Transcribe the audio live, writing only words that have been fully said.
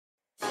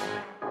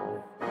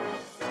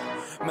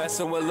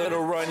Messing with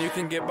Little Run, you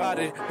can get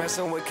bodied.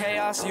 Messing with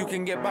Chaos, you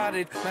can get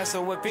bodied.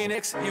 Messing with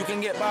Phoenix, you can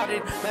get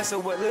bodied.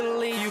 Messing with Little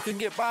Lee, you can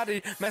get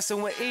bodied.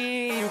 Messing with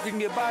E, you can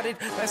get bodied.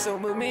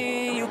 Messing with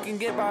me, you can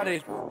get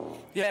bodied.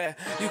 Yeah,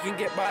 you can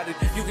get bodied,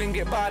 you can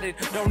get bodied.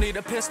 Don't need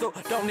a pistol,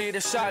 don't need a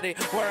shotty.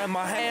 Wearing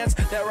my hands,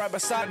 they're right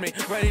beside me.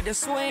 Ready to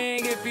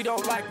swing, if you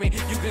don't like me,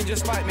 you can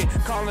just fight me.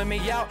 Calling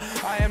me out,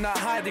 I am not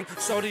hiding.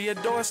 So to your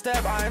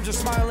doorstep, I am just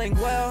smiling.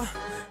 Well,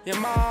 your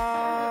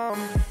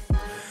mom,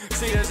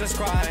 she is just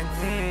crying.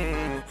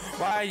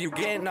 Why are you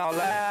getting all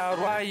loud?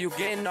 Why are you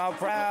getting all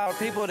proud?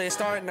 People, they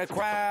starting to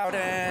crowd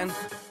and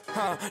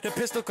the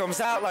pistol comes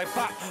out like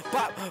pop,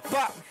 pop,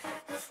 pop.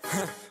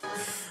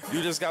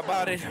 You just got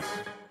bodied.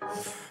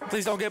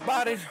 Please don't get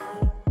bodied.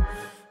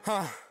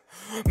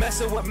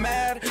 Messing with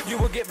Mad, you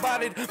will get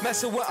bodied.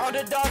 Messing with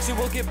underdogs, you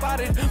will get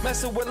bodied.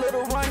 Messing with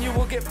Little Run, you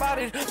will get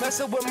bodied.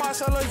 Messing with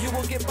Marcella, you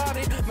will get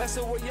bodied.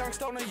 Messing with Young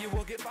Stoner, you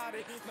will get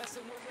bodied.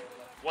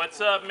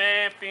 What's up,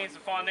 man? Fiends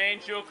of Fallen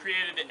Angel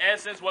created the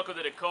Essence. Welcome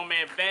to the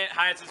Co-Main event.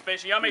 High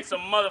anticipation. Y'all make some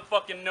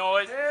motherfucking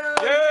noise.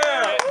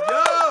 Yeah.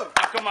 Yo.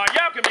 Come on,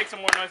 y'all can make some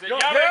more noise. Y'all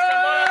make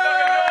some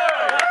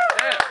motherfucking noise.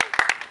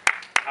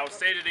 Yeah. I'll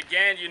say it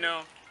again, you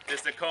know. This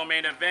is the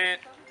Co-Main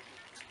event.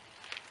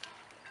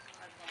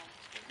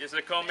 This is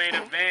the Co-Main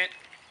event.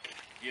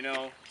 You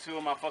know, two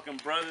of my fucking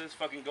brothers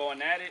fucking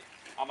going at it.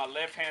 On my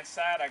left-hand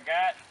side, I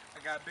got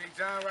Big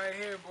John right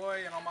here,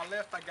 boy, and on my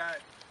left, I got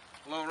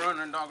Lil Run,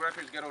 Underdog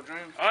Records, Ghetto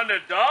Dreams.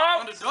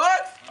 Underdog?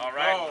 Underdog? All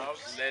right,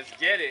 let's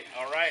get it.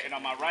 All right, and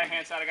on my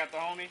right-hand side, I got the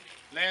homie.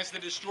 Lance the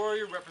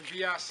Destroyer, repping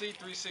VIC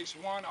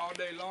 361 all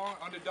day long.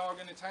 Underdog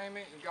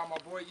Entertainment. You got my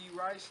boy E.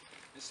 Rice.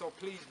 And so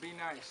please be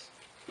nice.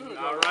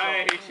 All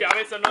right, y'all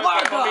made some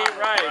noise for me,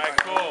 right? All right,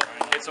 cool.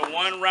 It's a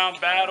one-round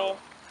battle.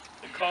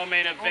 The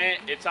Co-Main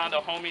event. It's on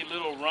the homie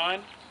Little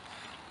Run.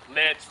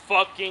 Let's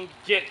fucking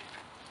get it.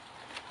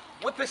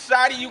 With the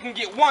shotty, you can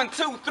get 1,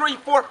 2, 3,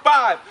 4,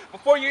 5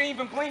 before you're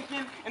even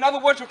blinking. In other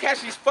words, you'll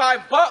catch these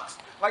 $5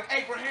 like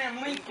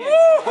Abraham Lincoln.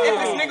 Woo! If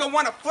this nigga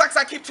wanna flex,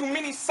 I keep too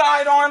many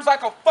sidearms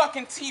like a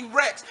fucking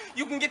T-Rex.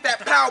 You can get that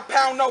pow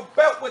pow no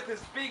belt with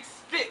this big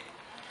stick.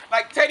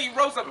 Like Teddy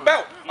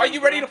Roosevelt. Are you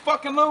ready to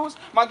fucking lose?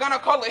 My gun, I'll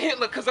call it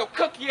Hitler, cause I'll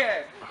cook your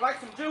ass. Like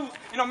some Jews.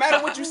 You no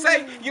matter what you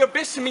say, you're a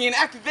bitch to me. And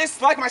after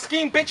this, like my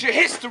scheme, bitch, your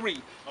history.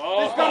 This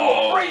gun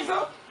will freeze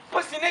up.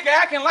 Pussy nigga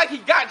acting like he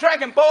got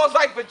Dragon Balls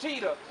like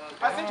Vegeta.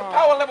 I sent your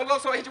power level low,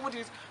 so I hit you with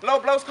these low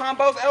blows,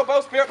 combos,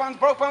 elbows, spirit bombs,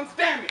 broke bones.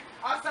 Damn it.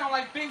 I sound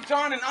like Big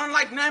John, and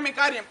unlike Namek,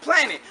 I didn't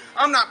plan it.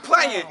 I'm not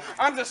playing.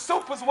 I'm just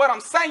super's what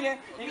I'm saying.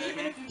 And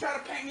even if you try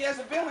to paint me as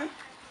a villain,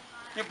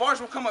 your bars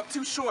will come up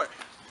too short.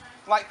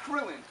 Like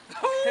Krillin.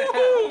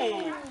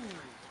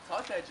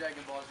 Talk that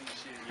Dragon Ball Z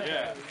shit.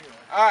 Yeah.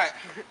 Alright.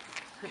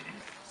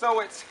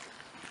 So it's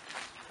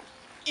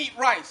Eat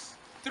Rice.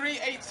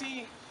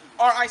 3-A-T-R-I-C-E.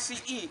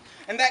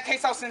 In that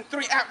case, I'll send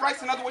 3 at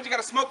rice. In other words, you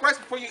gotta smoke rice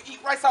before you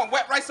eat rice. I'll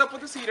wet rice up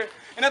with this heater.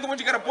 In other words,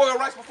 you gotta boil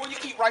rice before you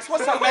eat rice.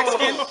 What's up,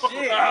 Mexican?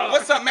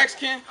 What's up,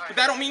 Mexican? But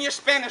that don't mean you're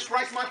Spanish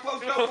rice. My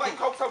flow's dope like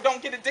Coke, so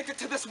don't get addicted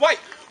to this white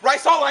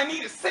rice. All I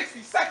need is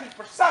 60 seconds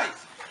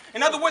precise.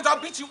 In other words, I'll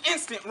beat you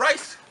instant,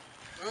 rice.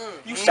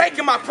 You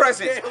shaking my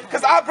presence,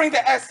 cause I bring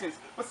the essence,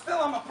 but still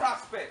I'm a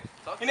prospect.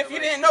 And if you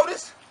didn't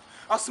notice,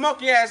 I'll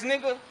smoke your ass,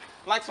 nigga,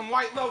 like some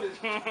White Lotus.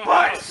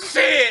 But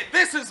shit,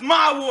 this is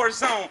my war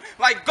zone,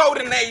 like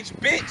Golden Age,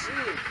 bitch.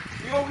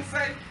 You always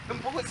say, the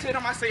bullets hit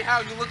him, I say, how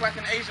you look like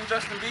an Asian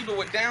Justin Bieber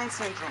with Down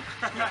syndrome.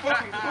 You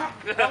fucking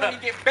punk. Now let me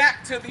get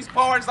back to these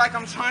bars like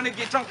I'm trying to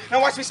get drunk. Now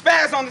watch me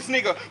spaz on this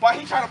nigga. While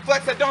he trying to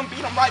flex, I don't beat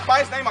him right by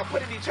his name. I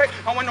put it in check.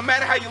 I want no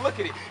matter how you look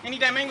at it. Any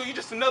damn angle, you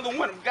just another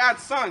one of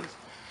God's sons.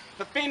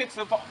 The Phoenix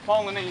of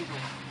Fallen Angel.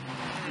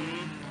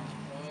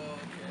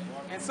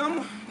 And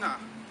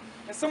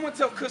someone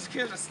tell Kush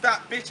Kid to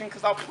stop bitching,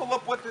 cause I'll pull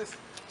up with this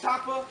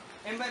chopper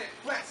and let it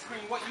flat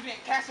screen. What, you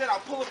didn't catch that?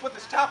 I'll pull up with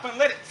this chopper and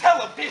let it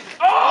television.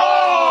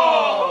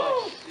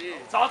 Oh!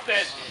 Shit. Talk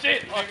that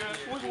shit, nigga.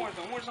 Where's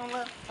Warzone? Warzone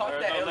left? Talk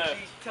that LG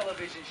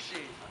television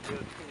shit.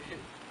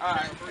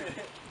 Alright. Okay.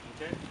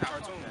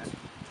 Cartoons.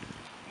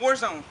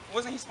 Warzone.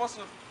 Wasn't he supposed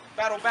to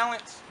battle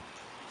balance?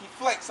 He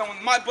flexed. So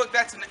in my book,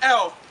 that's an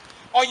L.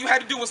 All you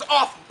had to do was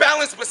off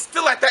balance, but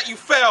still at that you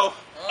fell.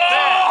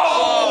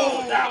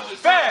 Oh! That was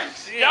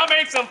facts. Y'all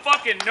make some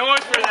fucking noise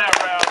for that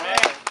round,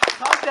 man.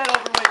 Talk that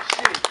overweight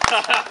shit.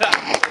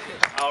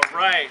 All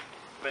right,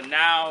 but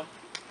now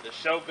the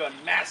Shogun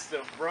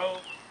Master, bro,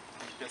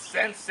 the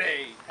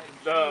Sensei,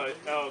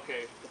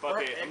 okay,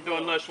 fuck it. I'm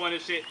doing Lush One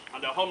and shit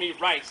on the homie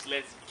Rice.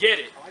 Let's get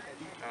it.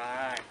 All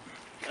right.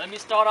 Let me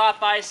start off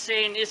by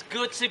saying it's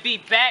good to be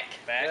back.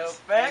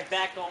 Facts. And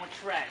back on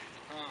track.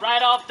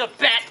 Right off the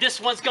bat, this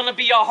one's gonna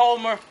be a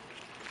homer.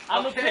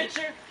 I'm a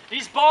pitcher.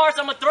 These bars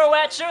I'm gonna throw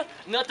at you,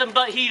 nothing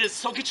but heaters,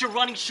 so get your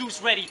running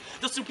shoes ready.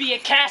 This will be a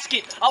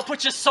casket. I'll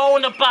put your soul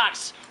in the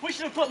box. We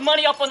should have put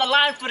money up on the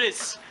line for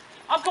this.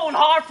 I'm going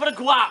hard for the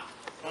guap.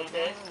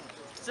 Okay?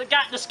 So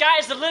the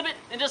sky's the limit,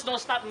 and there's no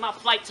stopping my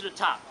flight to the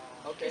top.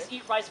 Okay. It's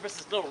Eat Rice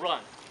versus Little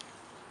Run.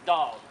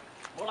 Dog.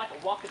 More like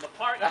a walk in the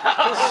park.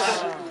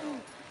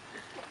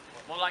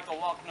 More like a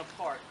walk in the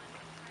park.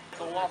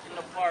 Go walk in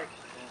the park.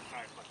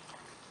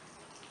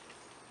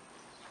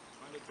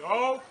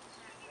 Go.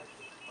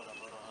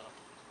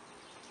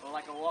 Or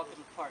like a walk in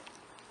the park.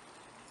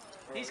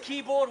 These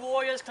keyboard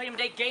warriors claim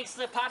they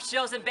gangster, pop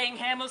shells, and bang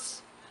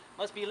hammers.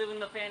 Must be living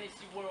in the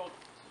fantasy world.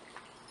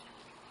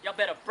 Y'all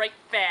better break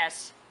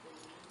fast.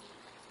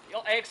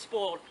 Y'all egg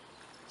spoiled.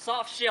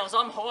 Soft shells,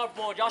 I'm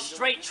hardboiled. Y'all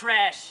straight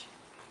trash.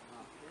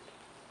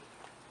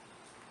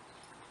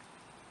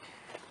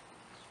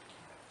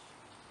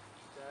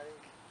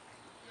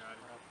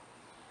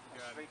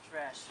 Straight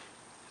trash.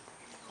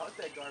 Fuck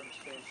that garbage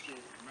can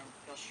shit.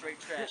 Y'all straight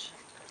trash.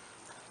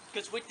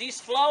 Cause with these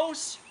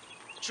flows,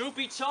 truth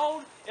be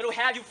told, it'll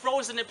have you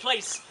frozen in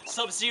place.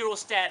 Sub-zero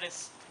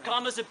status.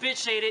 Karma's a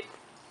bitch, ain't it?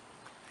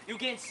 You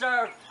getting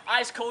served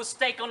ice cold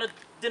steak on a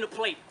dinner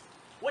plate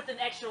with an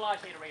extra large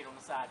Gatorade on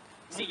the side.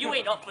 See, you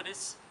ain't up for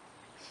this.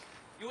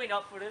 You ain't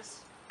up for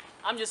this.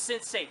 I'm your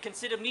sensei.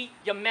 Consider me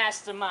your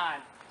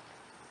mastermind.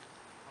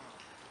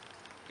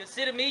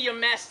 Consider me your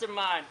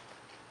mastermind.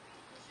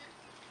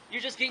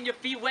 You're just getting your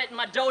feet wet in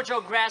my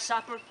dojo,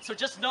 grasshopper. So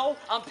just know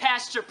I'm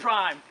past your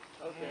prime.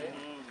 Okay.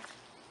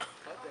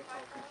 Fuck that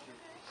concrete shit.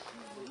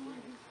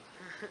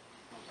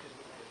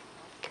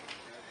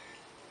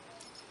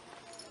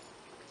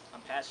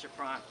 I'm past your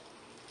prime.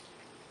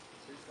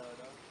 Freestyle,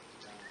 dog.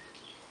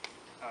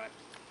 Alright.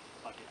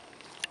 Fuck it.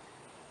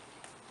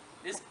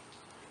 This.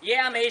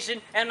 Yeah, I'm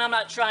Asian, and I'm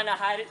not trying to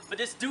hide it, but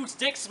this dude's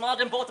dick smaller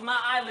than both of my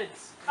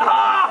eyelids.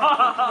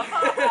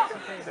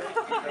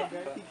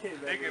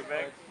 Take it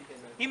back.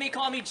 He may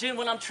call me Jin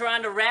when I'm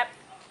trying to rap.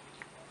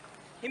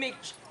 He may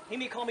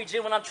call me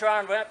Jin when I'm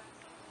trying to rap.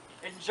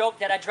 And joke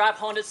that I drive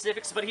Honda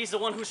Civics, but he's the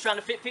one who's trying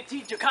to fit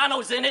 15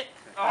 Chicanos in it.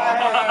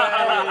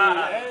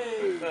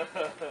 Hey.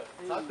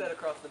 Talk that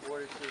across the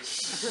border shit.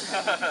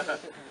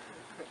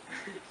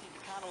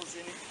 Chicanos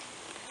in it.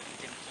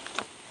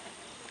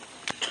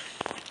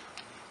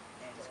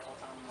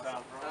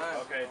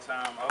 Okay,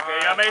 Tom. Okay,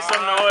 y'all made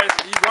some noise.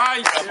 Eat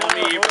rice. Couple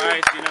me eat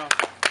rice, you know.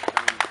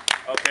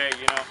 Okay,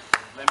 you know.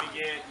 Let me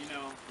get, you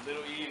know,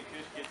 Little E and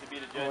Kush get to be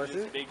the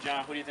judges. Big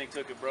John, who do you think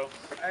took it, bro?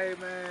 Hey,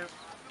 man.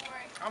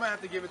 I'm going to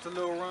have to give it to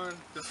Lil Run.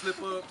 The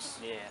slip-ups.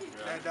 Yeah.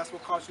 That's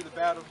what cost you the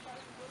battle.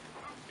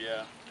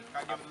 Yeah.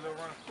 I give it to Lil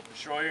Run.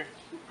 Schroyer?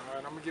 All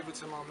right, I'm going to give it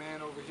to my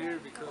man over here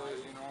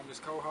because, you know, I'm his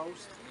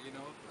co-host. And, you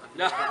know.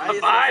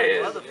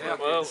 Biased. Yeah.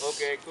 Well,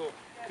 okay, cool.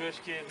 Kush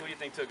Kid, who do you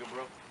think took it,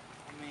 bro? I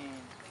mean,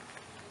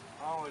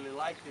 I don't really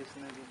like this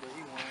nigga, but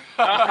he won.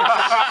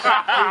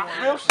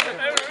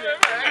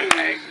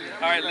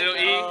 All right, Lil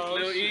E.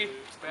 Lil E.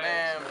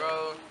 Man,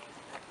 bro.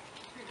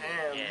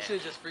 Damn, Yeah. you should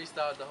have just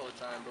freestyled the whole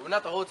time. But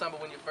not the whole time, but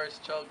when you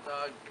first choked,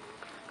 dog,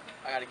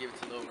 I gotta give it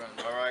to Lil Run.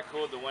 All right,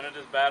 cool. The winner of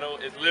this battle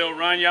is Lil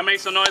Run. Y'all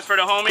make some noise for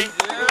the homie.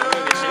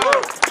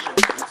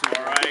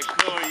 All right,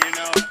 cool. You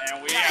know,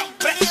 and we out.